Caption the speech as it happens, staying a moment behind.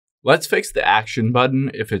Let's fix the action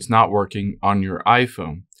button if it's not working on your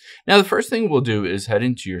iPhone. Now, the first thing we'll do is head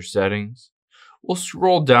into your settings. We'll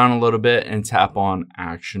scroll down a little bit and tap on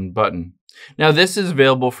action button. Now, this is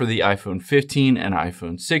available for the iPhone 15 and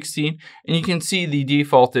iPhone 16, and you can see the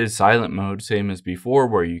default is silent mode, same as before,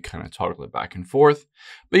 where you kind of toggle it back and forth,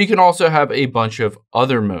 but you can also have a bunch of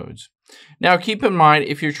other modes. Now, keep in mind,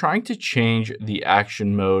 if you're trying to change the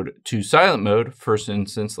action mode to silent mode, first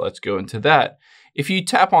instance, let's go into that. If you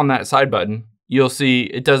tap on that side button, you'll see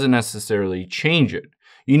it doesn't necessarily change it.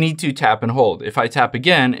 You need to tap and hold. If I tap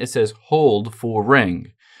again, it says hold for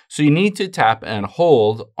ring. So you need to tap and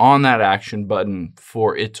hold on that action button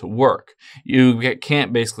for it to work. You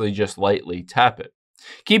can't basically just lightly tap it.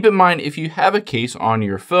 Keep in mind, if you have a case on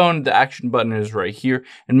your phone, the action button is right here,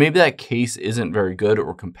 and maybe that case isn't very good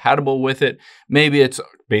or compatible with it. Maybe it's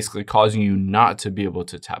basically causing you not to be able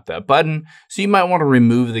to tap that button. So you might want to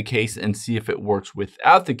remove the case and see if it works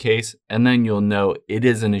without the case, and then you'll know it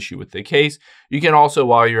is an issue with the case. You can also,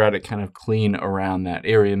 while you're at it, kind of clean around that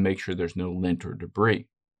area and make sure there's no lint or debris.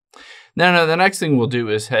 Now, the next thing we'll do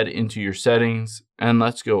is head into your settings, and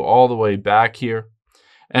let's go all the way back here,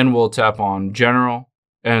 and we'll tap on General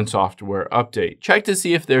and Software Update. Check to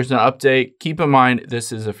see if there's an update. Keep in mind,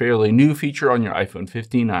 this is a fairly new feature on your iPhone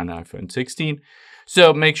 15 and iPhone 16.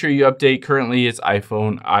 So make sure you update. Currently, it's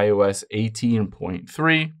iPhone iOS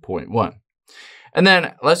 18.3.1. And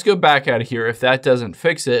then let's go back out of here. If that doesn't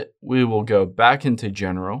fix it, we will go back into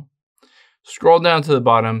General, scroll down to the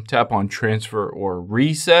bottom, tap on Transfer or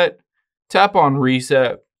Reset, tap on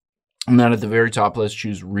Reset, and then at the very top, let's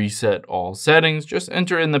choose Reset All Settings. Just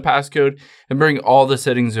enter in the passcode and bring all the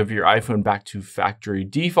settings of your iPhone back to factory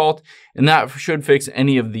default. And that should fix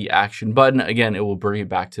any of the action button. Again, it will bring it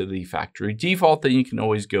back to the factory default. Then you can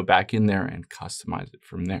always go back in there and customize it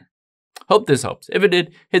from there. Hope this helps. If it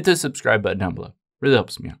did, hit the subscribe button down below. Really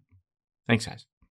helps me out. Thanks, guys.